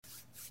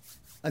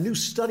A new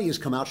study has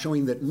come out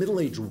showing that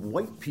middle-aged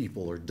white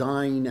people are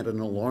dying at an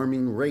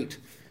alarming rate.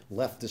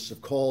 Leftists have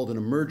called an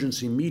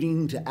emergency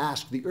meeting to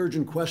ask the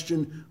urgent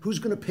question, who's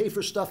going to pay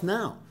for stuff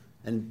now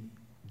and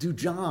do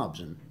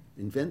jobs and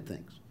invent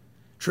things?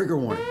 Trigger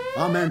warning,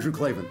 I'm Andrew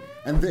Klavan,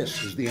 and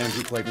this is The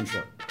Andrew Klavan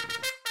Show.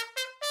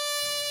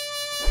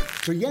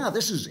 So yeah,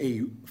 this is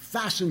a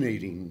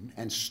fascinating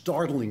and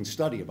startling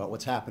study about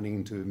what's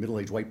happening to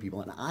middle-aged white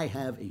people, and I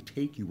have a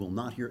take you will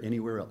not hear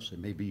anywhere else. It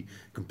may be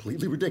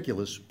completely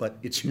ridiculous, but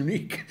it's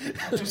unique.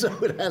 So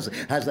it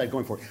has that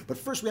going for it. But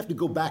first we have to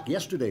go back.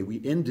 Yesterday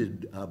we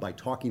ended by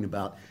talking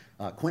about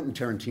Quentin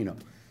Tarantino.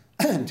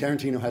 And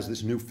Tarantino has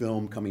this new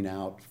film coming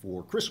out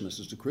for Christmas.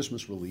 It's a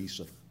Christmas release,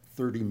 a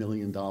 $30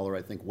 million,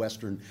 I think,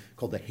 Western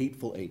called The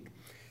Hateful Eight.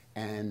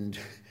 And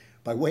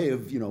by way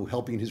of,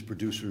 helping his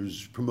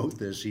producers promote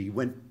this,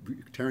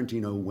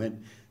 Tarantino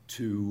went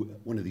to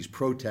one of these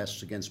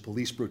protests against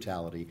police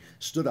brutality,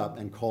 stood up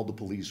and called the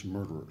police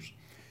murderers.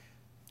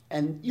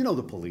 And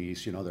the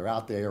police, they're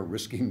out there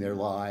risking their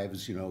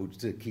lives,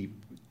 to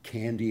keep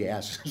candy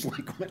asses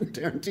like Quentin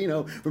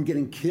Tarantino from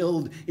getting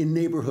killed in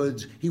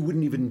neighborhoods he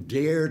wouldn't even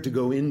dare to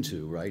go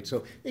into, right?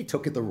 So they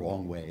took it the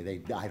wrong way.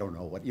 I don't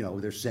know what,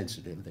 they're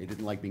sensitive. They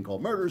didn't like being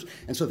called murderers,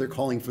 and so they're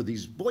calling for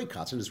these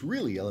boycotts. And it's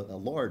really a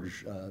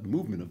large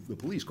movement of the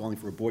police calling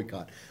for a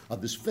boycott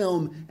of this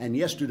film. And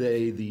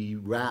yesterday, the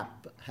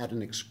Wrap had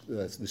this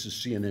is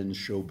CNN's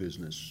show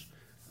business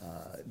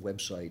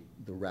website.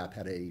 The Wrap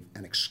had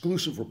an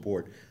exclusive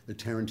report that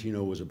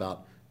Tarantino was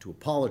about to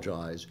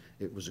apologize.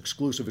 It was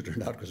exclusive, it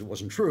turned out, because it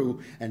wasn't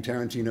true, and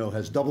Tarantino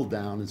has doubled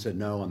down and said,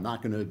 no, I'm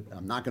not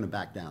gonna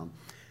back down,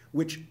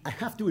 which I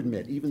have to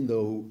admit, even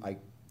though I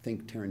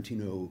think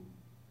Tarantino,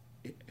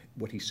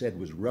 what he said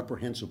was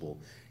reprehensible,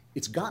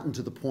 it's gotten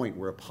to the point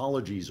where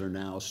apologies are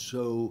now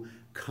so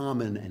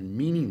common and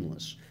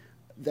meaningless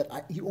that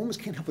you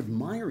almost can't help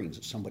admiring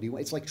somebody.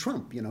 It's like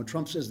Trump,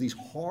 Trump says these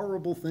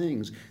horrible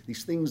things,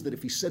 these things that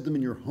if he said them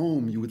in your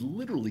home, you would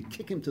literally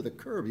kick him to the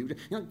curb. You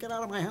would, get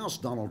out of my house,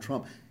 Donald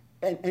Trump.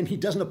 And he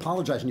doesn't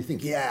apologize, and you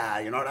think,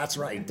 yeah, that's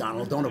right,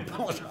 Donald, don't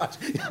apologize.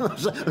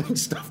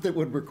 Stuff that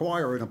would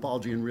require an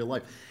apology in real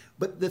life.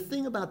 But the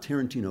thing about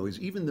Tarantino is,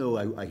 even though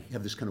I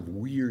have this kind of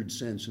weird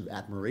sense of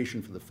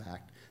admiration for the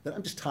fact that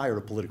I'm just tired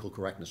of political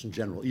correctness in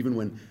general, even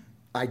when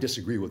I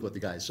disagree with what the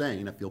guy is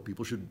saying. I feel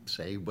people should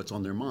say what's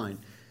on their mind.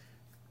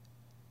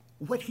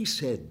 What he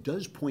said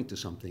does point to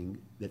something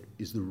that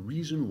is the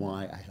reason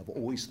why I have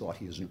always thought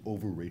he is an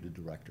overrated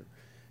director.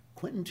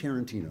 Quentin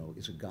Tarantino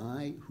is a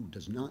guy who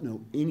does not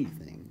know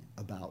anything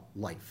about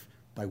life,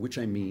 by which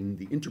I mean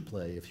the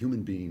interplay of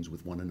human beings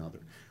with one another.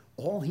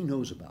 All he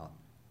knows about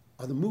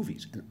are the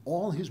movies, and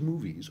all his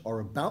movies are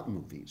about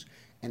movies.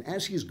 And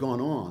as he has gone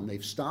on,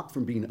 they've stopped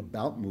from being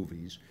about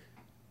movies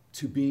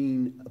to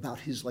being about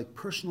his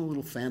personal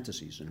little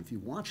fantasies. And if you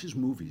watch his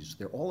movies,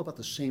 they're all about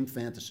the same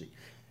fantasy.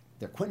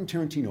 That Quentin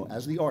Tarantino,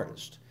 as the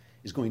artist,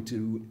 is going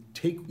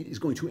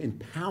to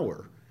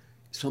empower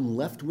some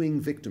left-wing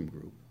victim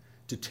group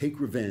to take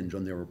revenge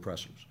on their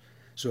oppressors.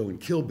 So in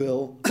Kill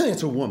Bill,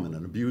 it's a woman,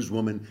 an abused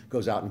woman,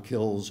 goes out and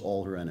kills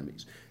all her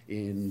enemies.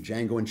 In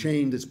Django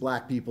Unchained, it's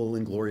black people.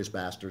 In Glorious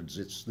Bastards,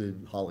 it's the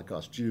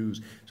Holocaust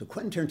Jews. So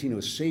Quentin Tarantino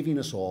is saving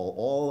us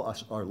all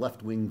us, our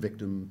left-wing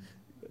victim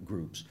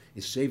groups,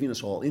 is saving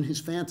us all in his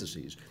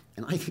fantasies.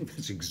 And I think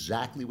that's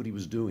exactly what he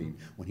was doing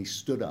when he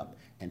stood up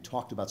and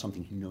talked about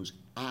something he knows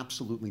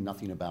absolutely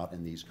nothing about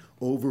in these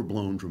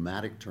overblown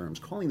dramatic terms,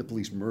 calling the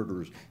police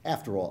murderers.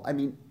 After all,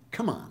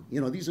 come on,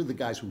 these are the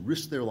guys who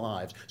risk their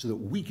lives so that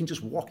we can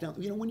just walk down.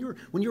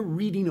 When you're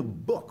reading a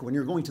book, when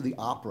you're going to the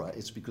opera,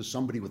 it's because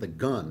somebody with a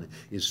gun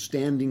is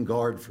standing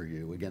guard for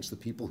you against the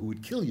people who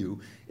would kill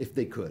you if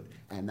they could.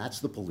 And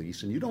that's the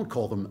police. And you don't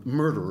call them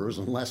murderers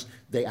unless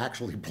they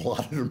actually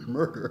plotted a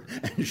murder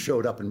and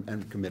showed up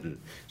and committed it.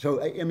 So,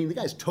 the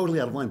guy's totally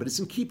out of line, but it's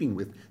in keeping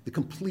with the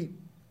complete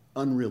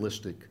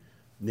unrealistic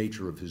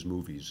nature of his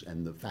movies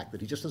and the fact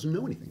that he just doesn't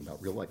know anything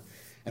about real life.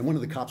 And one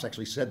of the cops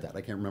actually said that.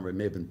 I can't remember. It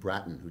may have been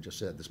Bratton who just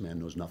said, this man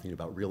knows nothing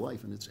about real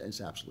life, and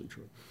it's absolutely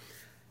true.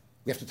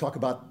 We have to talk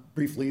about,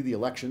 briefly, the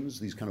elections,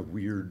 these kind of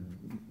weird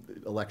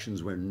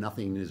elections where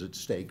nothing is at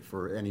stake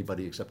for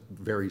anybody except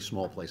very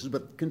small places.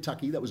 But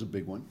Kentucky, that was a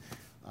big one.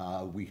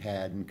 We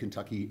had in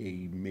Kentucky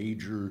a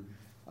major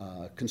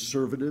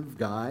conservative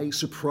guy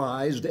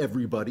surprised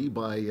everybody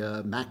by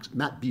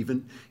Matt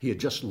Bevin. He had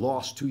just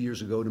lost 2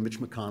 years ago to Mitch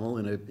McConnell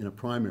in a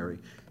primary.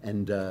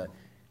 And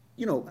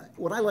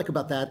what I like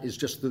about that is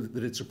just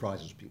that it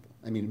surprises people.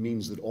 It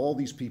means that all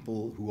these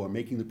people who are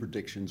making the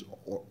predictions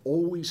are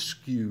always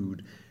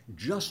skewed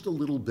just a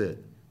little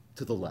bit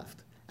to the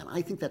left. And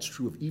I think that's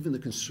true of even the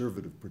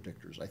conservative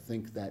predictors. I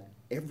think that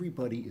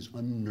everybody is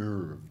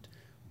unnerved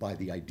by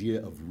the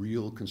idea of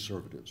real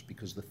conservatives,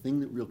 because the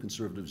thing that real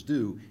conservatives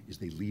do is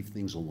they leave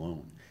things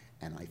alone.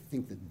 And I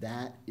think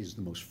that is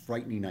the most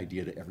frightening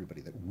idea to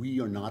everybody, that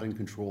we are not in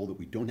control, that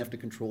we don't have to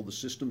control the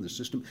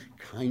system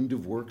kind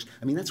of works.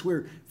 That's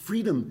where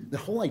freedom, the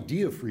whole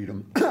idea of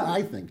freedom,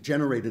 I think,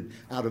 generated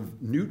out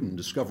of Newton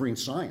discovering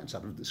science,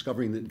 out of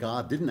discovering that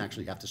God didn't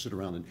actually have to sit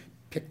around and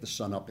pick the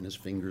sun up in his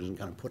fingers and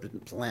kind of put it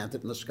and plant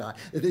it in the sky.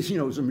 It is, it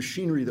was a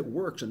machinery that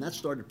works, and that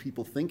started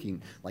people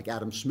thinking, like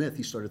Adam Smith,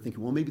 he started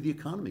thinking, well, maybe the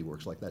economy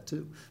works like that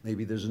too.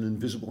 Maybe there's an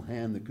invisible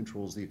hand that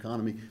controls the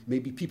economy.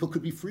 Maybe people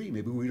could be free.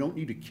 Maybe we don't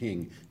need a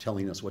king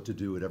telling us what to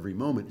do at every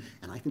moment.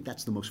 And I think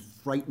that's the most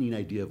frightening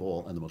idea of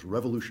all and the most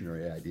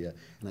revolutionary idea.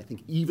 And I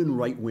think even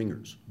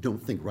right-wingers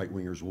don't think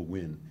right-wingers will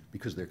win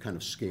because they're kind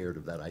of scared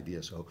of that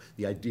idea. So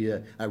the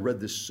idea, I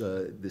read this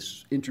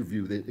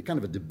interview, kind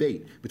of a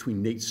debate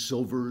between Nate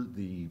Silver,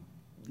 the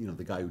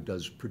guy who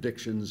does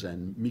predictions,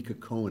 and Mika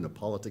Cohen, a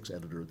politics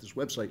editor at this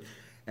website.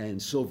 And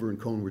Silver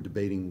and Cohen were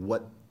debating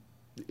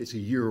it's a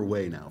year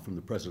away now from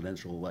the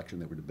presidential election.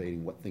 They were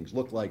debating what things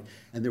look like.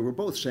 And they were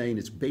both saying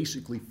it's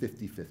basically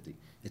 50-50.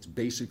 It's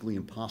basically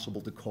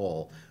impossible to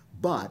call.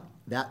 But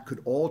that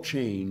could all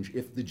change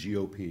if the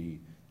GOP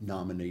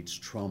nominates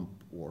Trump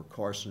or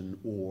Carson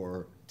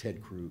or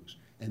Ted Cruz.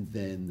 And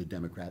then the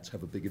Democrats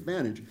have a big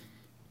advantage.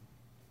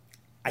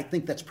 I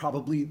think there's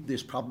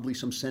probably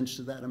some sense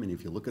to that. I mean,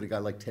 if you look at a guy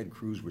like Ted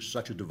Cruz, we're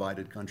such a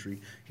divided country.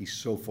 He's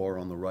so far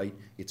on the right,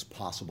 it's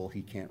possible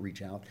he can't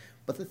reach out.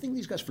 But the thing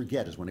these guys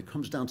forget is when it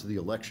comes down to the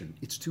election,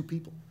 it's two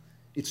people.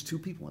 It's two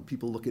people, and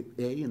people look at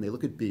A and they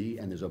look at B,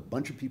 and there's a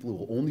bunch of people who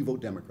will only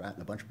vote Democrat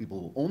and a bunch of people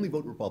who will only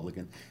vote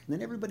Republican, and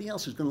then everybody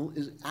else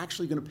is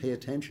actually going to pay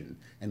attention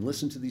and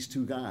listen to these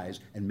two guys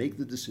and make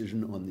the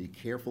decision on the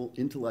careful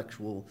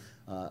intellectual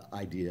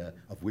idea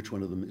of which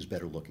one of them is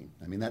better looking.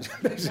 I mean, that's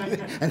basically,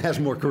 and has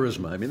more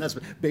charisma. I mean, that's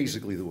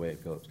basically the way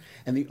it goes.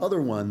 And the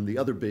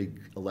other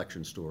big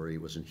election story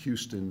was in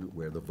Houston,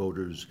 where the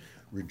voters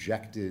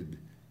rejected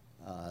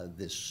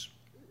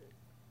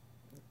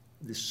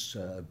this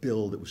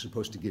bill that was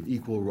supposed to give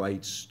equal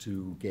rights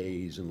to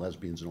gays and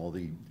lesbians and all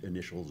the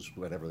initials,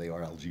 whatever they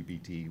are,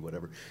 LGBT,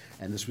 whatever.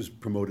 And this was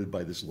promoted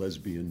by this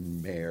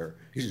lesbian mayor.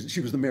 She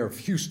was the mayor of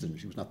Houston.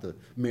 She was not the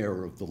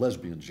mayor of the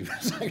lesbians. She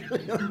was like,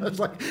 it's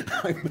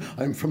like,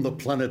 I'm from the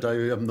planet. I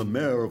am the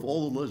mayor of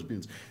all the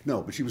lesbians.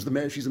 No, but she was the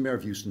mayor. She's the mayor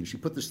of Houston. She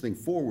put this thing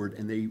forward,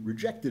 and they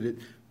rejected it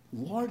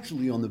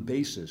largely on the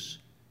basis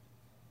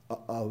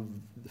of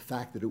the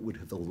fact that it would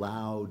have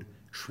allowed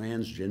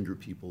transgender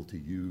people to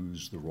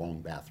use the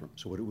wrong bathroom.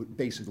 So it would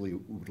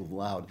have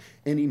allowed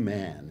any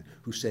man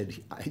who said,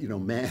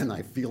 man,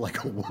 I feel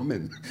like a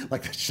woman,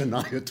 like the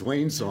Shania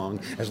Twain song,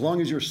 as long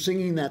as you're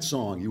singing that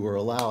song, you are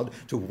allowed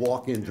to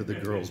walk into the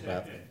girls'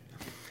 bathroom.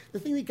 The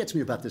thing that gets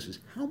me about this is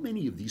how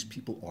many of these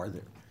people are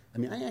there? I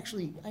mean, I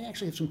actually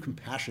have some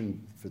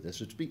compassion for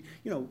this.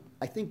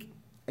 I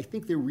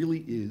think there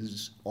really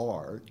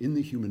are in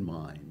the human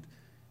mind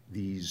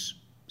these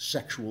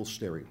sexual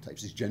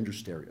stereotypes, these gender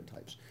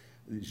stereotypes.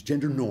 These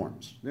gender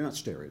norms. They're not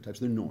stereotypes,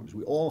 they're norms.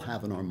 We all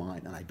have in our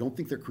mind, and I don't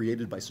think they're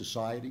created by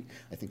society.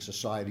 I think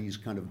societies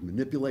kind of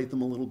manipulate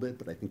them a little bit,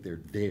 but I think they're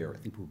there. I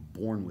think we're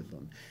born with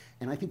them.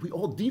 And I think we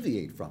all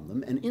deviate from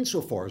them, and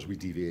insofar as we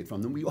deviate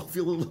from them, we all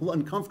feel a little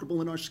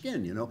uncomfortable in our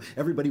skin,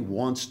 Everybody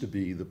wants to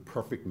be the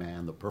perfect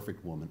man, the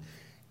perfect woman.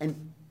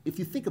 And if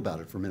you think about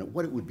it for a minute,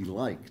 what it would be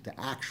like to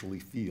actually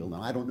feel,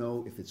 now I don't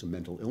know if it's a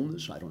mental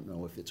illness, I don't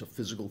know if it's a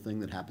physical thing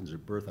that happens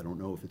at birth, I don't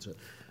know if it's a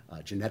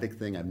genetic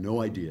thing, I have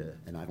no idea,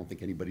 and I don't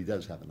think anybody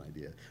does have an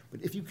idea.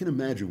 But if you can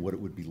imagine what it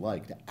would be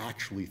like to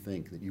actually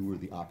think that you were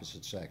the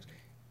opposite sex,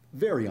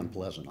 very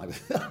unpleasant, I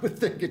would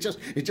think. It just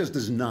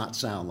does not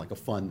sound like a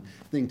fun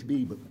thing to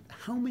be, but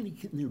how many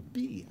can there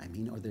be? I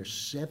mean, are there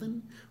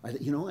 7?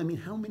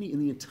 How many in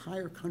the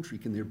entire country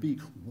can there be?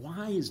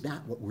 Why is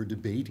that what we're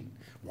debating?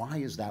 Why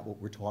is that what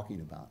we're talking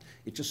about?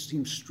 It just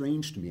seems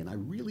strange to me, and I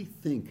really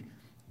think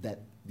that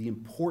the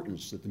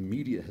importance that the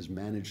media has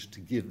managed to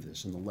give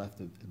this, and the left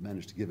have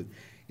managed to give it,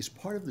 is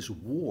part of this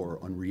war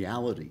on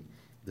reality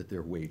that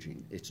they're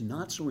waging. It's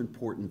not so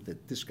important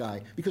that this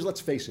guy, because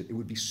let's face it, it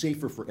would be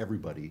safer for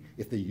everybody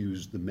if they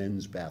used the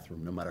men's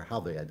bathroom, no matter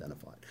how they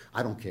identify it.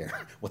 I don't care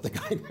what the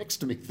guy next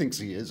to me thinks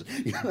he is.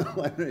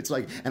 It's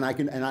like,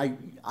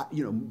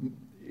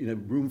 in a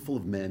room full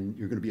of men,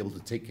 you're going to be able to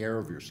take care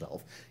of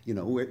yourself,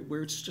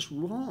 where it's just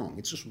wrong.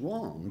 It's just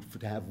wrong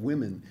to have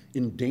women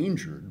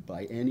endangered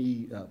by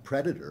any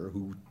predator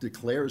who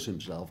declares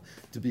himself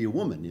to be a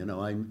woman.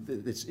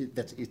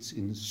 It's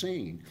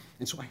insane.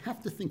 And so I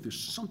have to think there's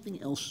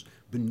something else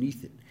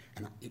beneath it.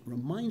 And it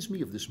reminds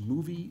me of this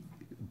movie,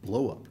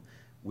 Blow Up,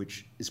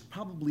 which is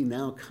probably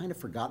now kind of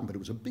forgotten, but it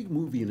was a big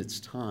movie in its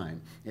time.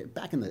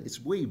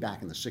 It's way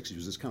back in the 60s. It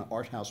was this kind of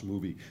art house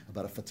movie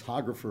about a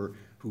photographer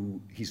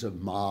he's a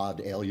mod,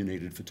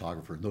 alienated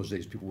photographer. In those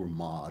days, people were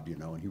mod,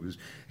 and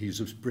he's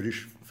a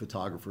British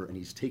photographer, and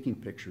he's taking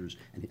pictures,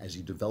 and as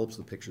he develops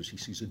the pictures, he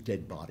sees a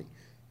dead body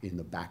in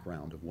the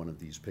background of one of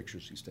these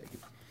pictures he's taking.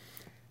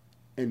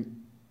 And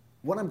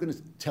what I'm going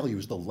to tell you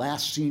is the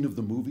last scene of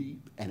the movie,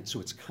 and so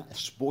it's kind of a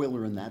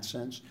spoiler in that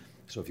sense.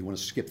 So if you want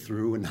to skip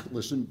through and not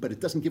listen, but it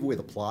doesn't give away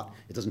the plot.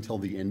 It doesn't tell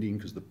the ending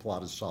because the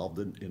plot is solved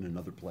in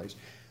another place.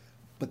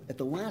 But at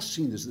the last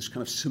scene, there's this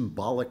kind of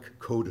symbolic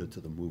coda to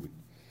the movie.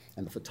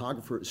 And the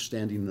photographer is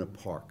standing in a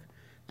park,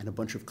 and a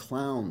bunch of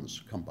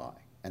clowns come by.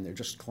 And they're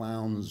just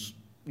clowns,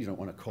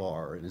 on a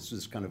car, and it's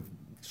this kind of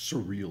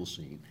surreal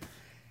scene.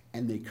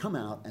 And they come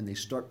out and they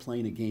start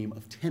playing a game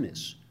of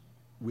tennis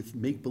with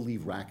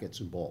make-believe rackets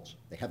and balls.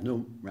 They have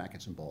no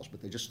rackets and balls,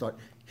 but they just start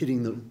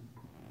hitting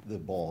the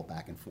ball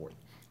back and forth.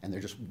 And they're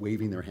just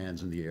waving their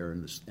hands in the air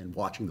and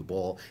watching the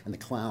ball, and the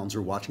clowns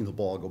are watching the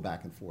ball go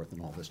back and forth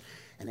and all this.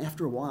 And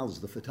after a while, as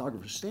the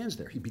photographer stands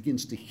there, he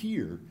begins to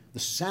hear the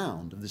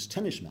sound of this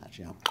tennis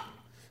match,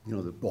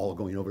 the ball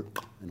going over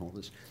and all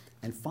this.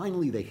 And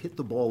finally, they hit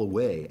the ball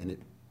away, and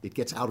it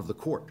gets out of the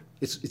court.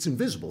 It's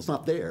invisible, it's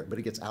not there, but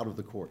it gets out of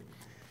the court.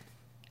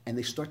 And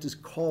they start to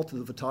call to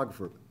the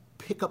photographer,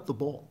 pick up the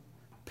ball,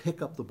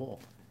 pick up the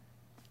ball.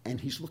 And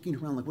he's looking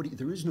around like,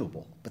 there is no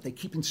ball. But they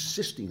keep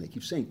insisting, they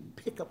keep saying,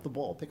 pick up the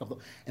ball, pick up the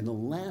ball. And the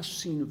last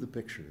scene of the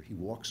picture, he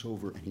walks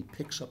over and he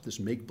picks up this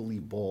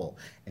make-believe ball.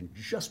 And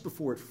just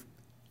before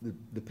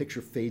the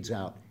picture fades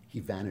out,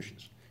 he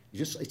vanishes.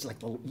 It's like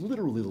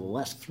literally the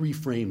last 3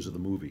 frames of the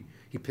movie.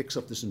 He picks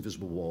up this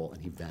invisible ball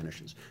and he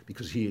vanishes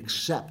because he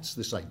accepts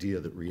this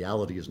idea that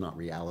reality is not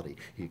reality.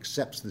 He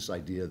accepts this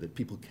idea that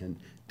people can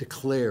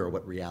declare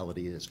what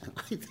reality is. And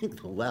I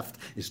think the left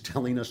is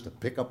telling us to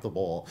pick up the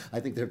ball. I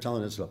think they're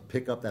telling us to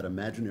pick up that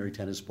imaginary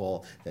tennis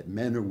ball, that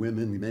men are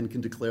women, men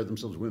can declare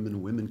themselves women,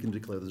 and women can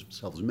declare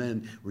themselves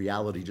men.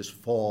 Reality just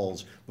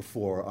falls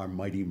before our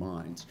mighty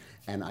minds.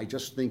 And I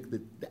just think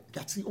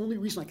that's the only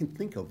reason I can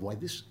think of why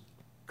this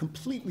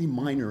completely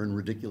minor and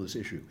ridiculous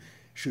issue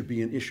should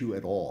be an issue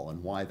at all,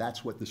 and why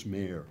that's what this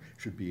mayor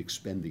should be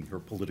expending her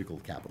political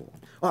capital on.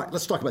 All right,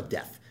 let's talk about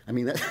death. I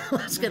mean,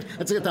 let's get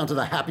down to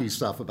the happy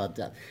stuff about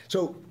death.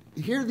 So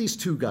here are these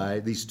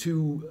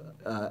two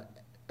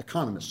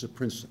economists at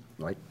Princeton,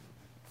 right?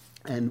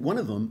 And one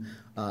of them,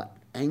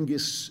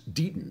 Angus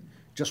Deaton,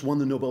 just won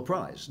the Nobel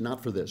Prize,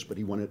 not for this, but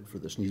he won it for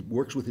this. And he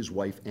works with his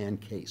wife, Ann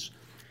Case.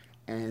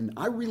 And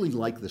I really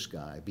like this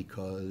guy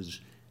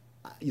because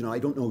I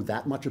don't know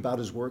that much about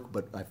his work,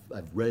 but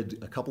I've read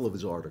a couple of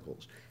his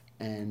articles.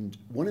 And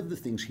one of the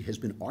things he has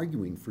been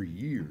arguing for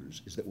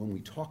years is that when we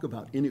talk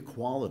about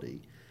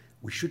inequality,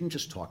 we shouldn't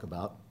just talk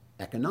about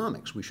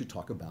economics. We should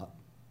talk about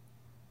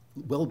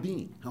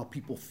well-being, how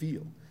people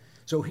feel.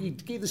 So he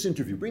gave this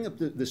interview. Bring up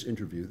this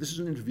interview. This is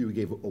an interview he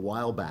gave a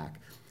while back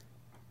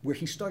where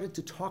he started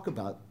to talk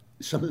about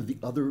some of the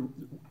other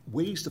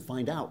ways to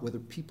find out whether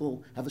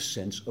people have a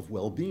sense of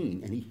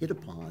well-being. And he hit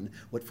upon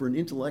what for an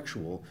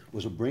intellectual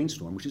was a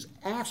brainstorm, which is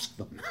ask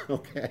them,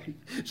 okay?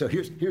 So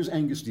here's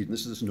Angus Deaton.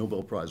 This is this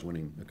Nobel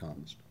Prize-winning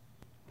economist.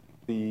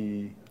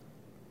 The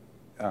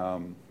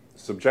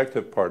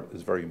subjective part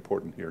is very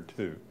important here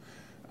too,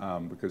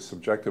 because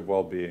subjective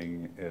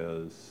well-being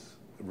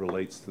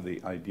relates to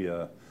the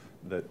idea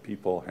that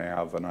people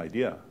have an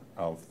idea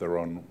of their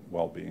own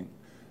well-being,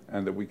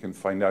 and that we can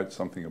find out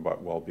something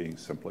about well-being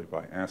simply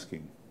by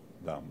asking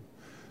them.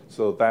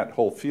 So that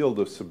whole field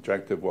of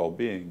subjective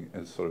well-being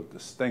is sort of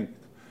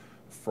distinct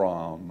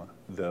from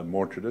the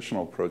more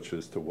traditional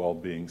approaches to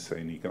well-being, say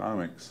in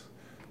economics,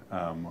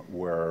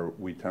 where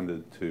we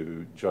tended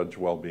to judge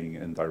well-being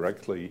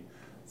indirectly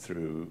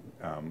through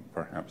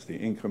perhaps the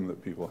income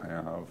that people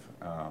have,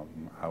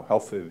 how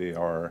healthy they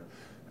are,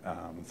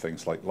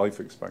 things like life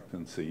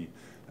expectancy,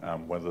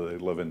 whether they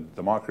live in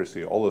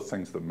democracy, all the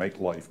things that make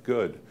life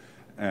good.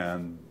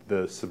 And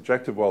the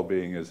subjective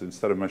well-being is,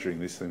 instead of measuring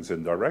these things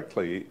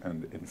indirectly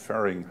and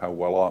inferring how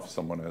well off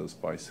someone is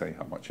by, say,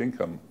 how much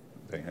income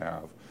they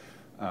have,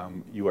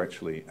 you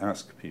actually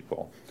ask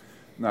people.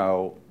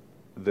 Now,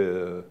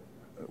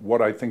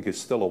 what I think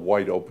is still a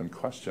wide open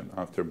question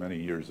after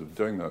many years of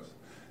doing this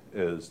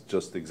is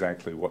just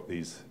exactly what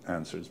these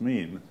answers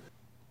mean.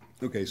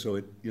 Okay, so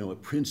a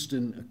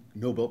Princeton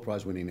Nobel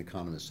Prize-winning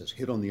economist has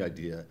hit on the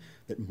idea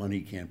that money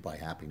can't buy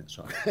happiness.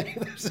 Okay,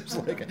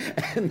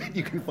 and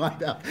you can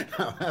find out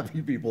how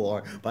happy people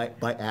are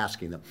by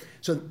asking them.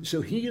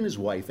 So he and his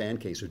wife Ann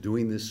Case are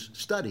doing this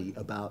study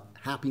about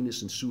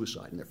happiness and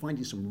suicide, and they're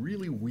finding some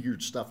really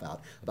weird stuff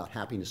out about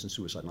happiness and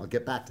suicide. And I'll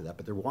get back to that.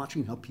 But they're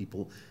watching how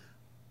people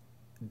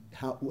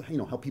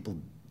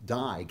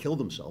die, kill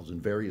themselves in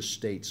various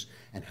states,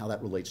 and how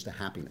that relates to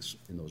happiness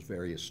in those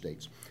various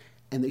states.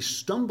 And they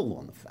stumble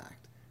on the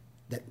fact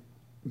that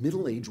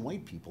middle-aged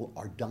white people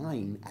are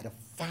dying at a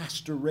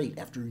faster rate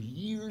after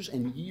years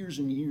and years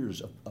and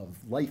years of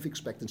life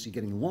expectancy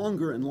getting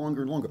longer and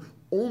longer and longer,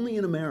 only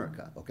in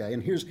America, okay?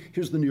 And here's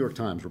the New York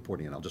Times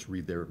reporting it. I'll just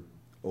read their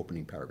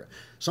opening paragraph.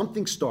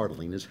 Something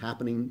startling is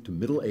happening to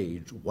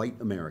middle-aged white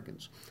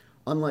Americans.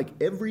 Unlike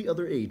every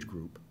other age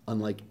group,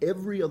 unlike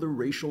every other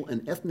racial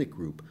and ethnic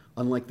group,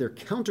 unlike their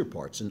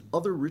counterparts in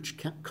other rich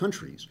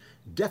countries,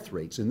 death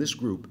rates in this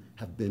group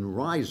have been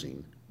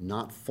rising,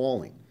 not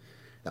falling.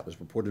 That was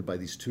reported by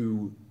these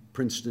two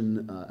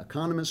Princeton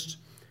economists.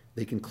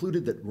 They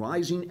concluded that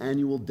rising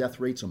annual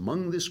death rates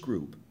among this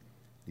group,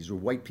 these are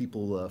white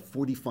people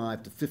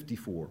 45 to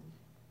 54,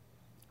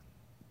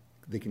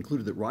 they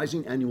concluded that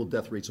rising annual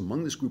death rates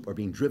among this group are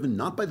being driven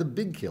not by the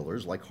big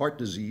killers like heart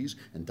disease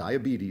and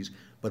diabetes,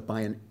 but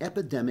by an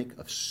epidemic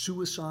of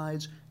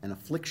suicides and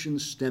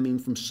afflictions stemming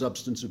from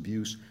substance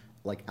abuse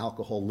like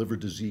alcohol, liver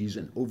disease,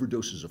 and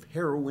overdoses of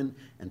heroin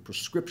and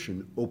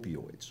prescription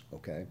opioids,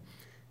 okay?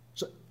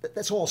 So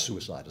that's all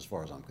suicide as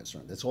far as I'm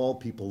concerned. It's all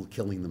people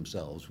killing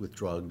themselves with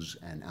drugs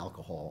and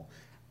alcohol.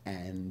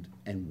 And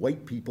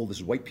white people, this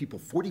is white people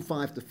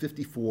 45 to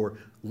 54,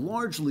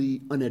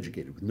 largely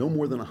uneducated, with no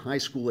more than a high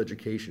school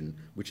education,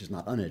 which is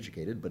not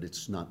uneducated, but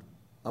it's not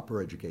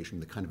upper education,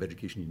 the kind of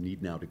education you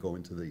need now to go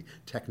into the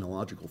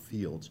technological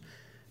fields.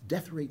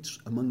 Death rates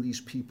among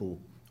these people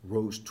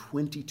rose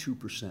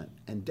 22%,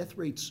 and death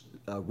rates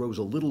rose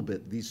a little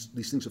bit. These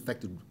things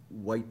affected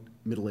white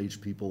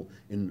middle-aged people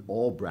in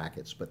all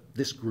brackets, but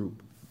this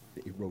group,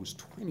 it rose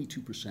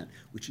 22%,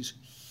 which is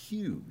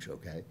huge,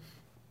 okay?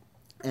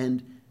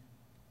 And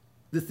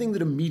the thing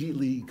that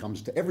immediately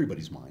comes to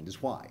everybody's mind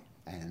is why.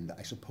 And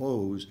I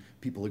suppose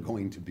people are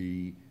going to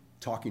be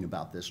talking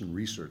about this and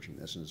researching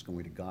this, and it's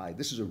going to guide.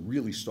 This is a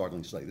really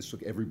startling study. This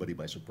took everybody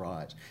by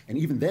surprise. And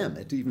even them,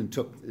 it even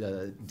took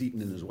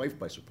Deaton and his wife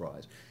by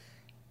surprise.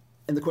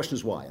 And the question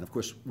is why? And of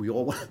course, we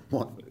all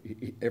want,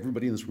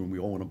 everybody in this room, we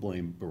all want to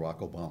blame Barack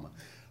Obama.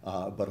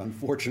 But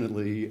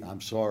unfortunately,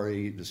 I'm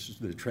sorry,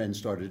 the trend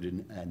started in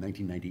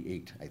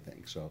 1998, I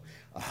think. So,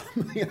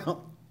 you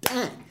know,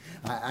 dang,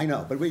 I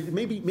know. But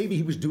maybe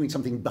he was doing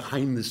something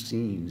behind the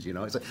scenes, you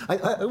know. It's like,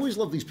 I always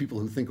love these people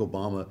who think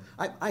Obama,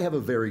 I have a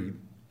very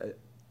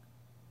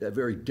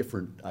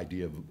different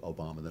idea of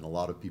Obama than a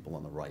lot of people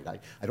on the right.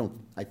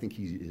 I think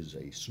he is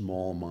a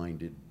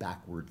small-minded,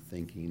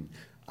 backward-thinking,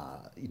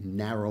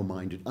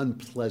 narrow-minded,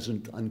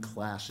 unpleasant,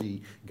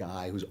 unclassy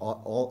guy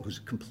who's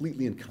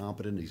completely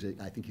incompetent.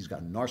 I think he's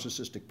got a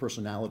narcissistic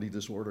personality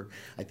disorder.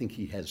 I think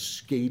he has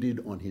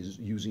skated on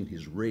using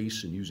his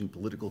race and using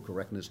political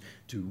correctness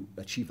to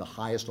achieve the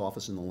highest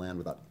office in the land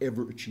without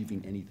ever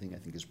achieving anything. I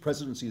think his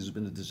presidency has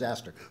been a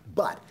disaster.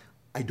 But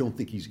I don't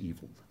think he's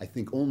evil. I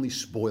think only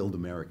spoiled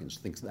Americans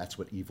think that's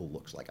what evil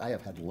looks like. I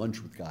have had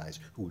lunch with guys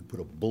who would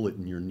put a bullet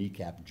in your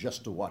kneecap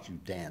just to watch you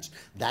dance.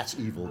 That's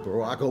evil.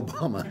 Barack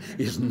Obama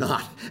is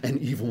not an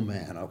evil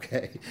man,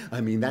 okay? I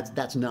mean,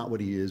 that's not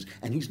what he is.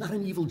 And he's not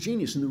an evil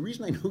genius. And the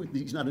reason I know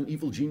he's not an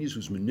evil genius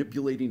who's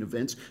manipulating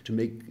events to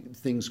make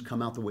things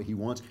come out the way he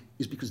wants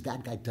is because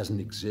that guy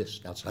doesn't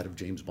exist outside of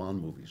James Bond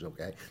movies,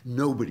 okay?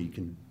 Nobody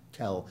can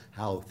tell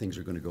how things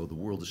are going to go. The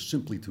world is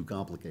simply too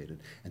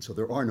complicated. And so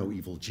there are no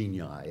evil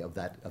genii of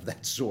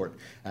that sort.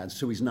 And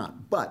so he's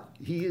not. But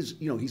he is,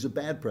 you know, he's a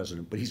bad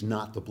president, but he's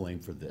not to blame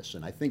for this.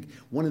 And I think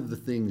one of the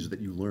things that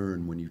you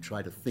learn when you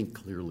try to think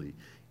clearly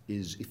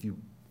is if you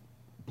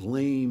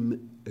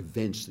blame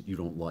events that you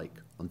don't like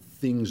on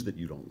things that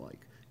you don't like,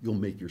 you'll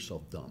make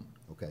yourself dumb,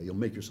 okay? You'll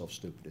make yourself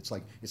stupid. It's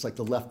like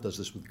the left does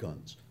this with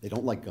guns. They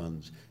don't like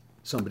guns.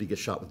 Somebody gets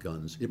shot with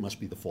guns. It must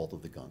be the fault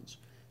of the guns.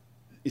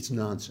 It's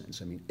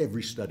nonsense. I mean,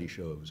 every study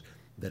shows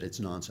that it's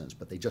nonsense,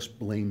 but they just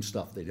blame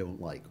stuff they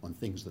don't like on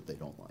things that they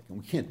don't like, and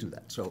we can't do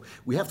that. So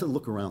we have to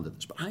look around at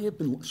this. But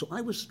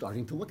I was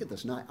starting to look at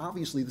this. Now,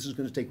 obviously, this is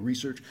going to take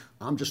research.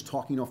 I'm just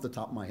talking off the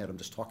top of my head. I'm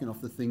just talking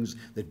off the things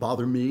that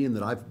bother me and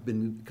that I've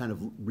been kind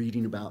of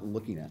reading about and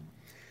looking at.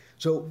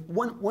 So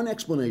one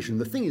explanation,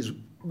 the thing is,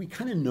 we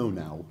kind of know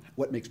now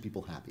what makes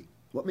people happy.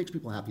 What makes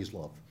people happy is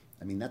love.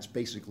 I mean, that's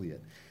basically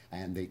it.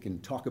 And they can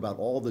talk about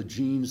all the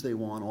genes they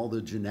want, all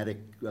the genetic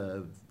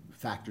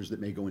factors that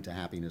may go into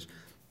happiness.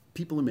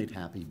 People are made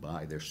happy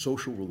by their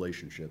social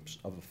relationships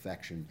of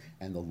affection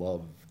and the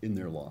love in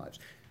their lives.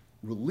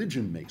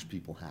 Religion makes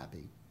people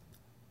happy,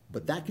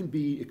 but that can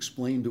be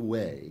explained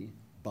away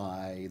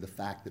by the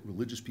fact that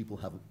religious people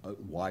have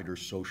wider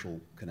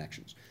social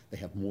connections. They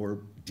have more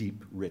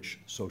deep, rich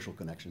social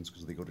connections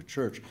because they go to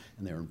church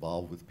and they're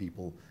involved with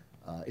people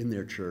in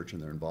their church,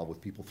 and they're involved with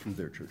people through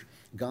their church.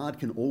 God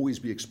can always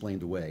be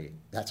explained away.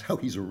 That's how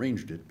he's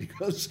arranged it,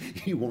 because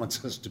he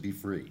wants us to be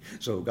free.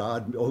 So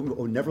God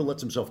never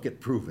lets himself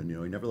get proven. You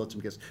know, he never lets him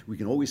get. We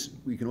can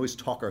always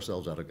talk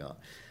ourselves out of God.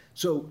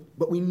 So,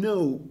 but we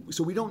know.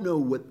 So we don't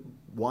know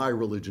why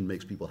religion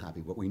makes people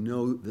happy, but we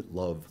know that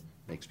love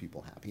makes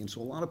people happy. And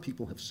so a lot of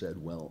people have said,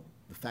 well,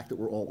 the fact that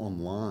we're all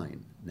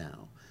online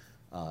now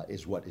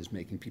is what is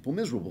making people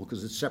miserable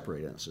because it's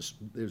separating us.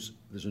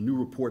 There's a new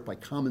report by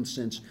Common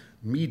Sense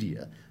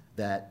Media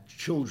that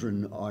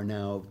children are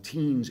now,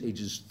 teens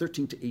ages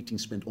 13 to 18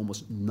 spend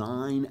almost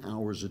 9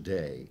 hours a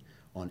day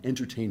on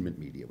entertainment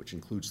media, which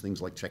includes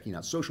things like checking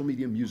out social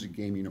media, music,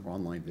 gaming, or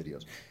online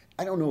videos.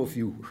 I don't know if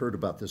you heard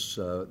about this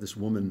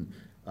woman,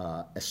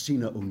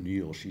 Essena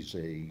O'Neill. She's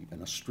an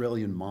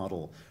Australian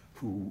model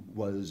who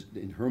was,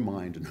 in her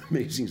mind, an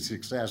amazing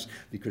success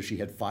because she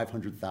had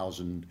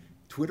 500,000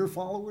 Twitter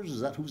followers? Is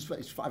that who's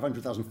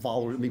 500,000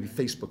 followers? Maybe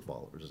Facebook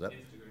followers? Is that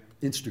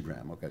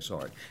Instagram? Okay,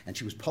 sorry. And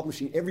she was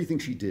publishing everything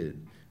she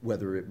did,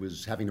 whether it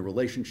was having a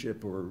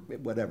relationship or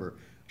whatever.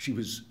 She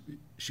was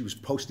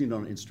posting it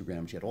on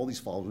Instagram. She had all these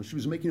followers. She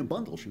was making a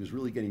bundle. She was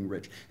really getting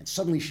rich. And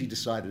suddenly she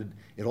decided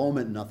it all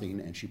meant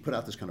nothing, and she put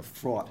out this kind of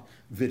fraught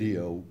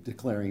video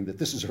declaring that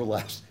this is her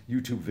last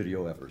YouTube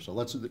video ever. So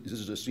this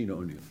is Essena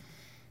O'Neill.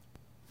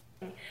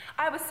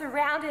 I was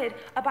surrounded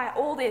by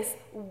all this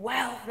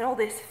wealth and all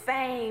this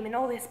fame and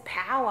all this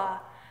power,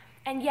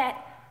 and yet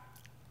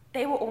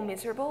they were all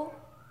miserable.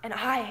 And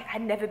I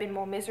had never been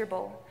more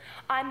miserable.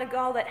 I'm the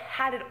girl that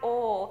had it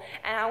all,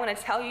 and I want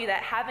to tell you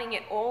that having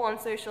it all on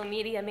social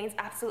media means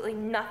absolutely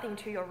nothing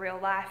to your real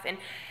life. And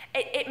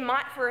it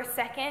might for a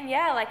second,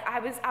 yeah, like I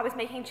was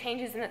making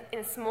changes in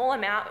a small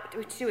amount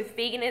to do with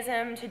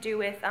veganism, to do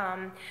with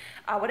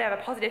whatever,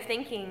 positive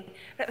thinking.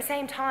 But at the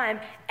same time,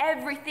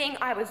 everything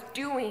I was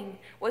doing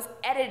was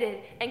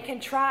edited and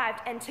contrived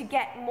and to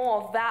get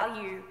more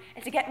value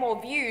and to get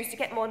more views, to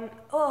get more,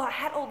 I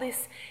had all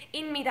this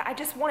in me that I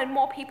just wanted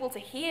more people to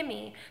hear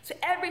me. So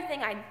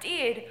everything I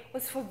did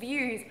was for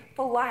views,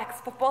 for likes,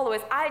 for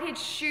followers. I did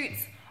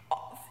shoots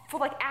for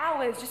like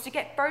hours just to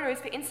get photos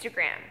for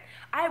Instagram.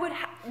 I would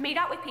meet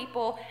up with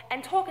people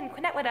and talk and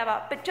connect,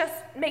 whatever, but just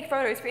make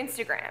photos for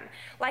Instagram.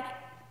 Like,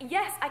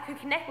 yes, I could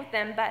connect with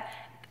them, but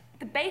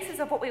the basis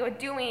of what we were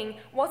doing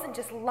wasn't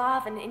just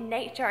love and in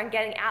nature and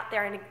getting out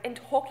there and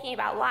talking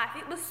about life.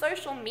 It was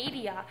social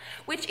media,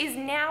 which is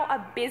now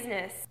a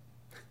business.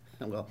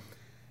 Well,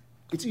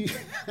 it's easy.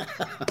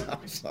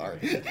 I'm sorry.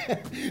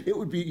 It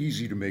would be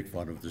easy to make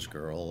fun of this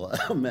girl,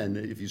 and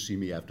if you see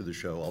me after the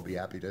show, I'll be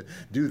happy to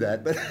do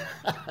that. But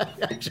I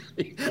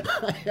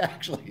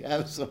actually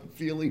have some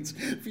feelings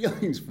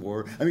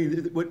for her. I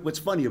mean, what's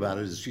funny about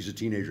it is she's a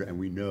teenager, and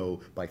we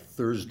know by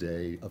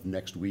Thursday of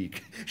next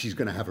week she's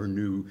going to have her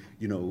new,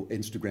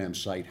 Instagram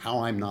site. How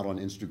I'm Not on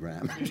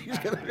Instagram. She's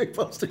going to be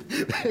posting.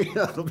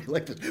 It'll be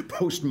like this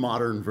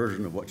postmodern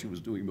version of what she was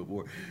doing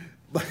before,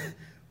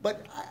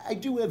 But I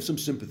do have some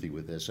sympathy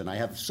with this, and I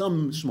have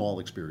some small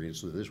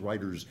experience with this.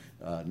 Writers,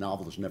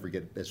 novelists never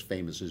get as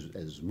famous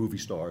as movie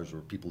stars or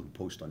people who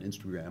post on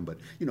Instagram, but,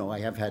 I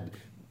have had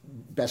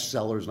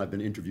bestsellers and I've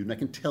been interviewed, and I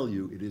can tell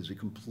you it is a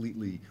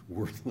completely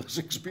worthless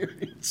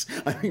experience.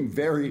 I mean,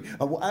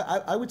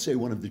 I would say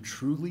one of the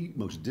truly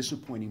most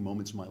disappointing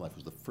moments in my life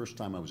was the first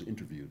time I was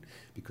interviewed,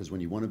 because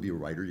when you want to be a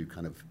writer, you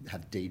kind of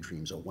have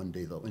daydreams. Oh, one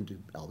day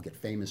I'll get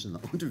famous and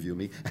they'll interview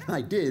me. And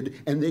I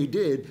did, and they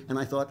did, and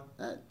I thought,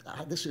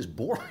 this is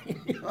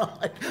boring.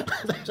 I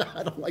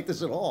don't like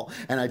this at all.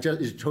 And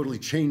it totally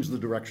changed the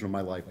direction of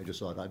my life. I just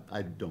thought,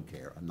 I don't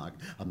care.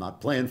 I'm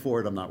not playing for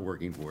it. I'm not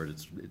working for it.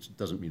 It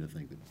doesn't mean a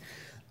thing to me.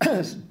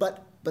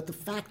 But the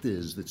fact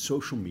is that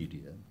social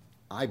media,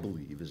 I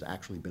believe, has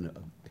actually been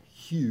a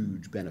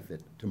huge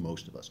benefit to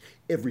most of us.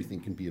 Everything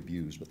can be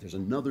abused, but there's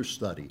another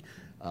study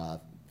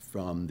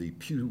from the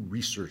Pew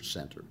Research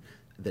Center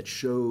that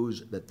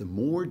shows that the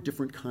more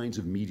different kinds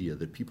of media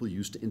that people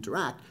use to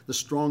interact, the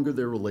stronger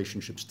their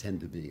relationships tend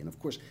to be. And of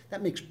course,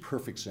 that makes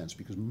perfect sense,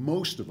 because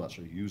most of us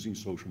are using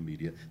social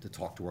media to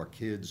talk to our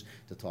kids,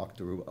 to talk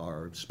to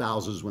our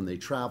spouses when they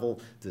travel,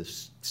 to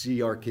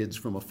see our kids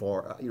from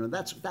afar, and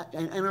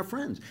our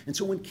friends. And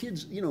so when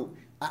kids,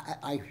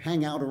 I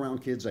hang out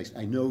around kids,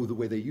 I know the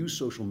way they use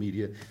social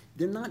media.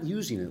 They're not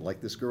using it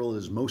like this girl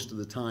is most of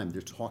the time.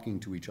 They're talking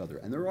to each other.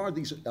 And there are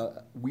these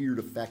weird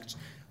effects,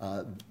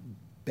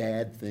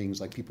 bad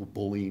things like people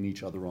bullying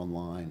each other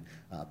online,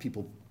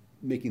 people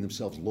making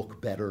themselves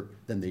look better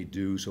than they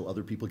do, so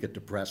other people get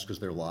depressed because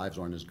their lives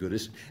aren't as good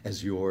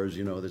as yours.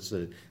 That's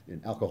in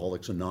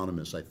Alcoholics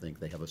Anonymous, I think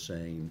they have a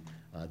saying,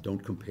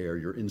 don't compare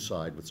your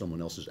inside with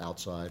someone else's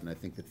outside, and I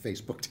think that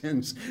Facebook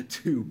tends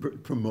to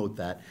promote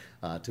that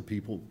to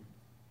people.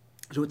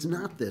 So it's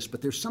not this,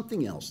 but there's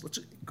something else. Let's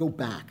go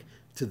back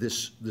to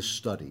this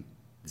study,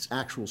 this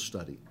actual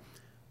study.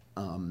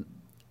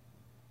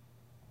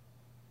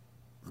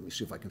 Let me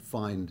see if I can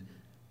find,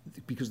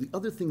 because the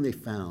other thing they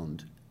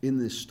found in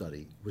this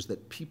study was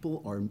that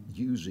people are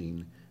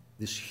using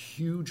this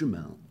huge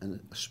amount, and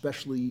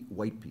especially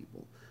white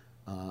people,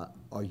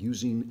 are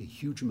using a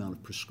huge amount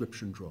of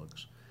prescription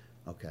drugs,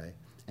 okay?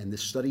 And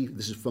this study,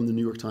 this is from the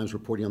New York Times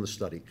reporting on the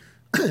study,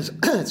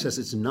 it says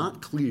it's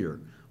not clear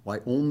why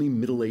only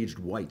middle-aged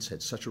whites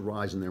had such a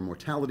rise in their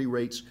mortality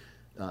rates.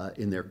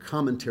 In their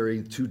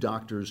commentary, two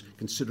doctors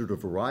considered a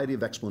variety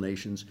of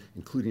explanations,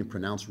 including a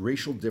pronounced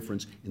racial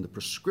difference in the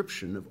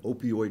prescription of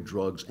opioid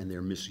drugs and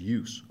their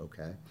misuse,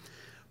 okay?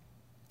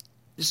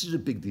 This is a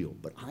big deal,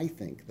 but I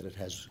think that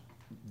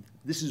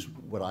this is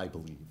what I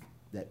believe,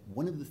 that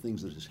one of the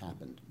things that has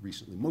happened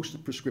recently, most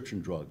of the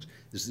prescription drugs,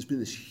 there's been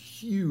this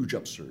huge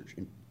upsurge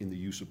in the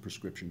use of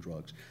prescription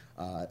drugs.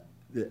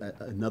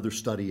 Another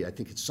study, I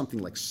think it's something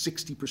like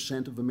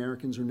 60% of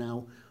Americans are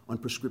now on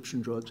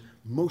prescription drugs.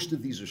 Most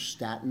of these are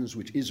statins,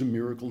 which is a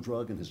miracle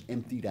drug and has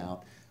emptied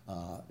out,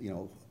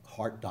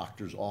 heart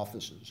doctors'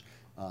 offices.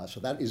 So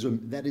that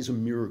is a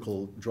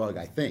miracle drug,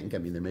 I think. I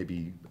mean, there may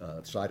be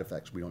side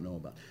effects we don't know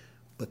about.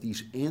 But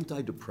these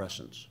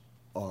antidepressants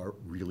are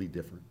really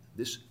different.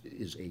 This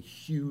is a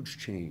huge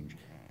change.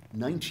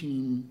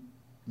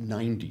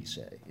 1990,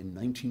 say, in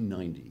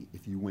 1990,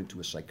 if you went to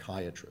a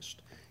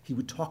psychiatrist, he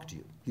would talk to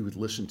you. He would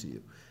listen to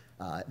you.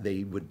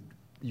 They would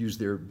use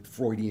their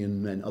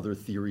Freudian and other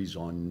theories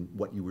on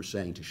what you were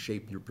saying to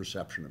shape your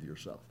perception of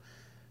yourself.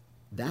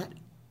 That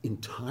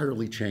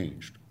entirely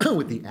changed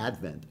with the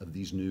advent of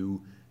these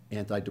new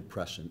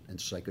antidepressant and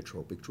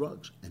psychotropic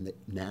drugs. And that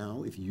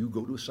now, if you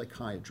go to a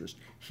psychiatrist,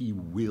 he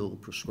will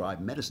prescribe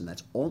medicine.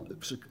 That's all.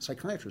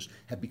 Psychiatrists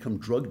have become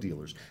drug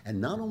dealers.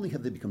 And not only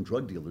have they become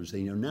drug dealers,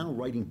 they are now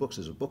writing books.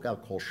 There's a book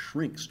out called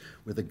Shrinks,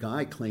 where the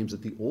guy claims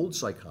that the old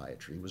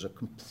psychiatry was a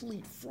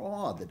complete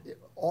fraud, that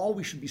all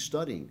we should be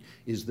studying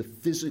is the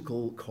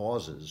physical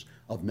causes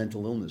of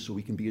mental illness so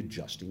we can be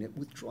adjusting it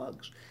with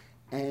drugs.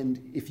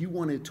 And if you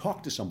want to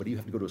talk to somebody, you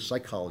have to go to a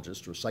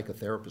psychologist or a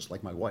psychotherapist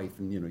like my wife,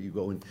 and you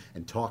go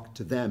and talk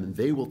to them, and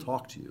they will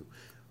talk to you.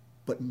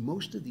 But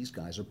most of these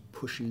guys are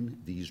pushing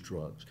these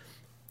drugs.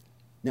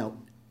 Now,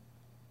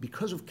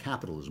 because of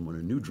capitalism, when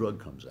a new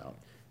drug comes out,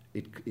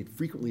 it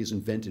frequently is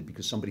invented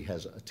because somebody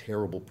has a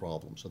terrible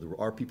problem. So there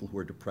are people who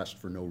are depressed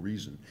for no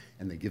reason,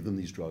 and they give them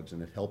these drugs,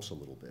 and it helps a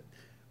little bit.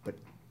 But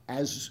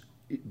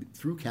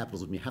through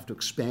capitalism, you have to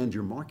expand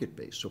your market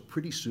base. So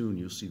pretty soon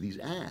you'll see these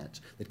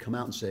ads that come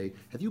out and say,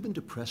 have you been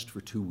depressed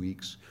for 2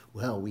 weeks?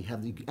 Well,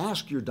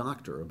 ask your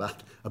doctor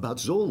about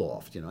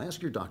Zoloft,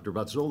 ask your doctor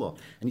about Zoloft.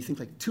 And you think,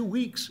 like, 2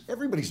 weeks?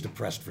 Everybody's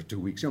depressed for 2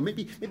 weeks.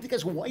 Maybe the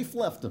guy's wife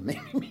left him.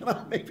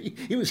 Maybe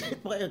he was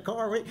hit by a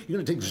car, right? You're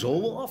gonna take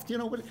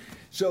Zoloft,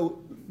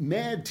 So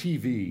Mad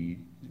TV,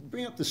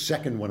 bring up the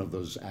second one of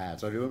those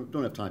ads. I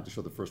don't have time to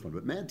show the first one,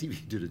 but Mad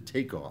TV did a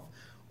takeoff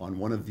on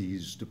one of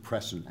these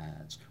depressant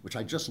ads, which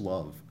I just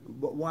love.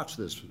 Watch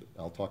this.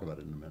 I'll talk about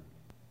it in a minute.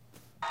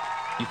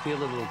 You feel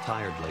a little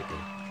tired lately,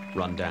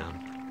 run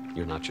down.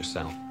 You're not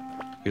yourself.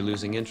 You're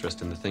losing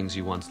interest in the things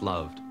you once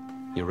loved.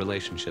 Your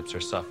relationships are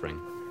suffering.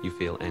 You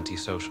feel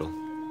antisocial.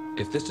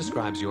 If this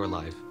describes your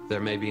life, there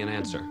may be an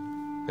answer.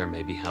 There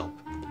may be help.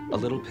 A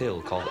little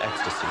pill called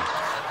ecstasy.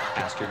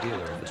 Ask your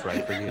dealer if it's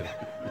right for you.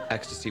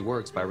 Ecstasy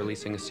works by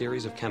releasing a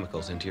series of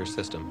chemicals into your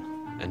system.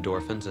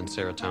 Endorphins and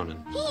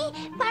serotonin.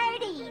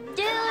 Party, dude!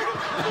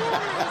 Feel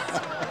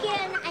my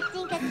skin. I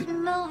think it's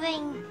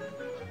moving.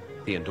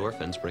 The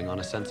endorphins bring on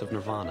a sense of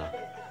nirvana.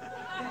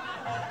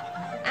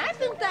 I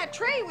think that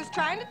tree was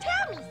trying to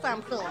tell me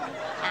something.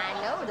 I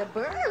know the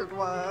bird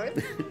was.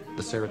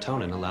 The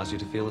serotonin allows you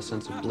to feel a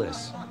sense of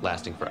bliss,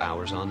 lasting for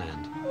hours on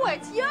end.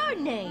 What's your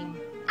name?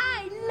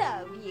 I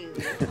love you.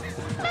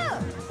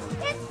 Look,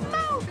 it's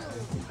Mowgli.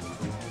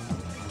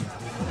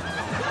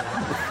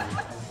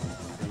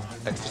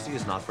 Ecstasy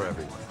is not for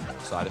everyone.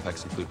 Side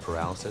effects include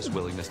paralysis,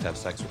 willingness to have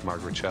sex with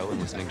Margaret Cho, and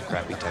listening to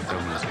crappy techno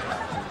music.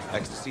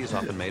 Ecstasy is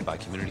often made by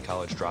community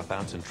college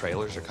dropouts in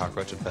trailers or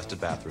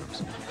cockroach-infested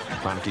bathrooms.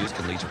 Chronic use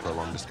can lead to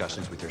prolonged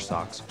discussions with your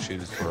socks,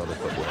 shoes, or other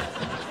footwear.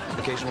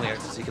 Occasionally,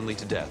 ecstasy can lead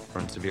to death, or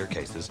in severe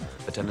cases,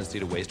 a tendency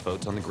to waste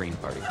votes on the Green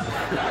Party.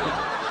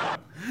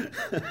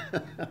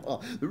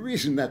 Well, the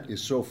reason that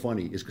is so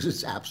funny is because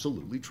it's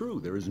absolutely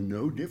true. There is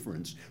no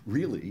difference,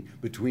 really,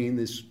 between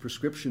this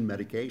prescription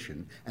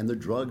medication and the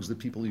drugs that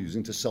people are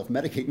using to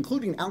self-medicate,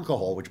 including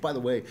alcohol, which, by the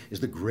way,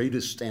 is the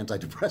greatest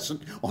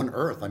antidepressant on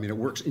earth. I mean, it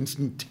works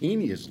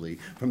instantaneously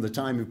from the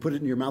time you put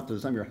it in your mouth to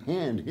the time your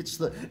hand hits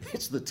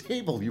the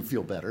table. You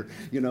feel better.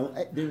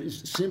 There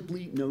is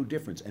simply no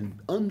difference. And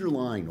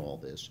underlying all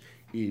this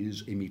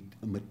is a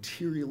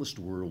materialist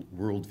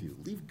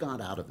worldview. Leave God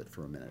out of it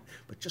for a minute,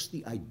 but just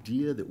the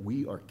idea that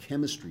we are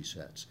chemistry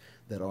sets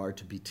that are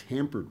to be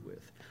tampered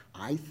with,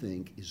 I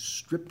think, is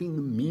stripping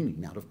the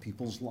meaning out of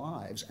people's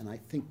lives. And I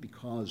think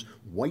because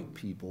white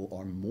people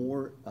are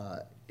more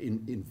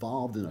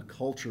involved in a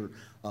culture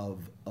of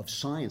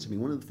science. I mean,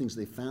 one of the things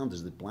they found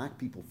is that black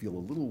people feel a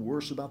little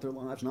worse about their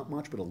lives, not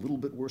much, but a little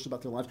bit worse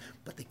about their lives,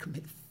 but they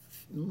commit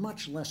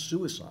much less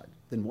suicide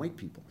than white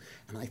people.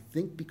 And I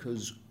think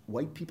because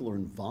white people are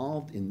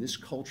involved in this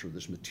culture,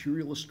 this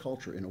materialist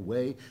culture, in a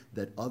way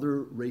that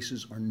other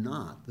races are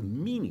not, the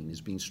meaning is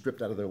being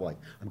stripped out of their life.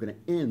 I'm going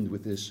to end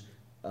with this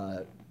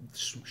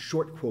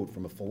short quote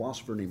from a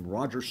philosopher named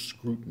Roger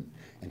Scruton,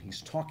 and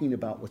he's talking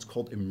about what's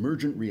called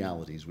emergent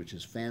realities, which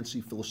is fancy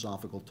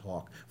philosophical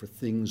talk for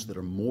things that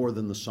are more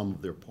than the sum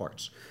of their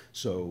parts.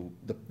 So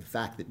the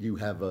fact that you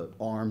have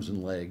arms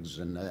and legs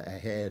and a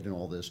head and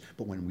all this,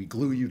 but when we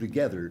glue you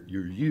together,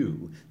 you're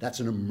you, that's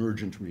an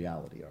emergent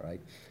reality, all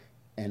right?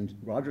 And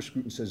Roger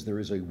Scruton says there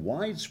is a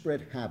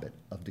widespread habit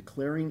of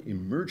declaring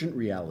emergent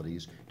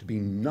realities to be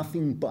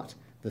nothing but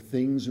the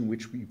things in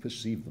which we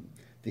perceive them.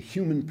 The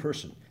human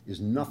person is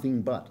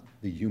nothing but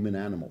the human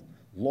animal.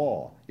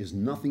 Law is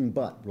nothing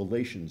but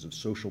relations of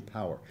social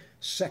power.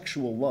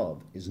 Sexual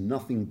love is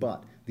nothing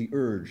but the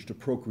urge to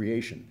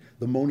procreation.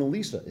 The Mona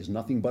Lisa is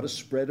nothing but a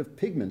spread of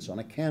pigments on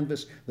a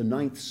canvas. The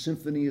Ninth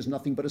Symphony is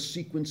nothing but a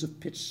sequence of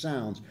pitched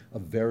sounds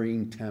of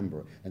varying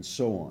timbre, and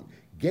so on.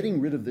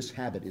 Getting rid of this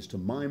habit is, to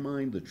my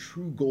mind, the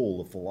true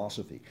goal of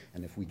philosophy.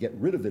 And if we get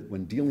rid of it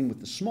when dealing with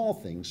the small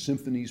things,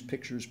 symphonies,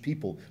 pictures,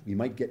 people, we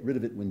might get rid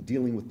of it when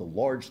dealing with the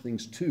large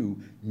things too,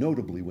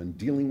 notably when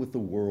dealing with the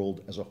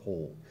world as a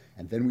whole.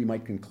 And then we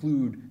might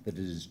conclude that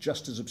it is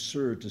just as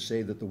absurd to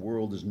say that the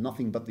world is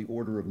nothing but the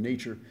order of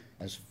nature,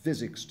 as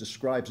physics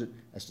describes it,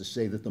 as to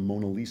say that the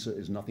Mona Lisa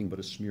is nothing but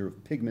a smear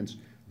of pigments.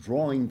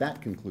 Drawing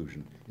that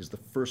conclusion is the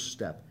first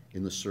step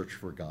in the search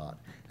for God.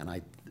 And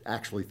I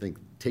actually think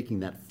taking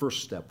that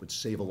first step would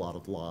save a lot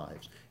of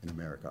lives in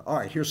America. All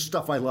right, here's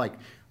stuff I like.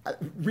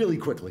 Really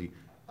quickly,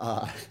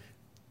 I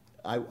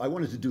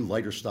wanted to do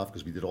lighter stuff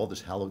because we did all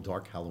this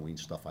dark Halloween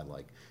stuff I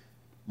like.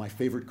 My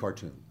favorite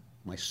cartoon,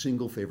 my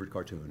single favorite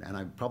cartoon, and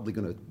I'm probably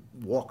going to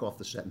walk off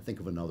the set and think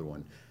of another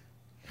one.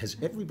 Has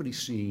everybody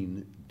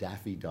seen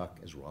Daffy Duck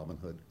as Robin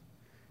Hood?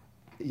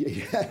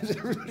 Yeah,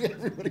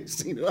 everybody's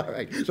seen it. All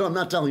right. So I'm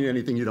not telling you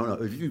anything you don't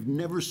know. If you've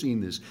never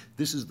seen this,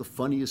 this is the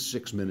funniest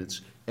 6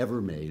 minutes ever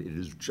made. It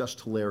is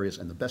just hilarious,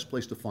 and the best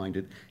place to find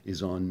it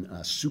is on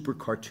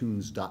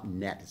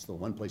supercartoons.net. It's the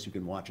one place you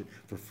can watch it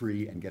for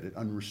free and get it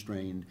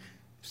unrestrained.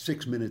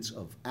 6 minutes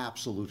of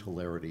absolute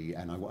hilarity,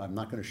 and I'm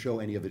not going to show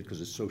any of it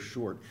because it's so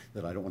short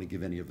that I don't want to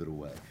give any of it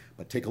away.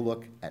 But take a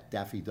look at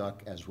Daffy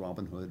Duck as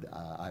Robin Hood.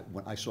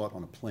 When I saw it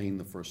on a plane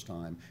the first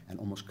time and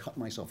almost cut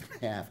myself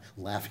in half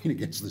laughing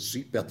against the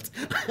seatbelt.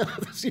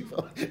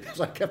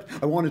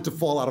 I wanted to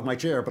fall out of my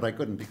chair, but I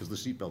couldn't because the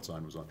seatbelt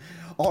sign was on.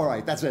 All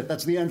right, that's it.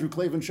 That's the Andrew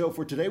Klavan Show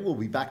for today. We'll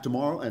be back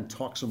tomorrow and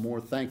talk some more.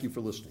 Thank you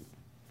for listening.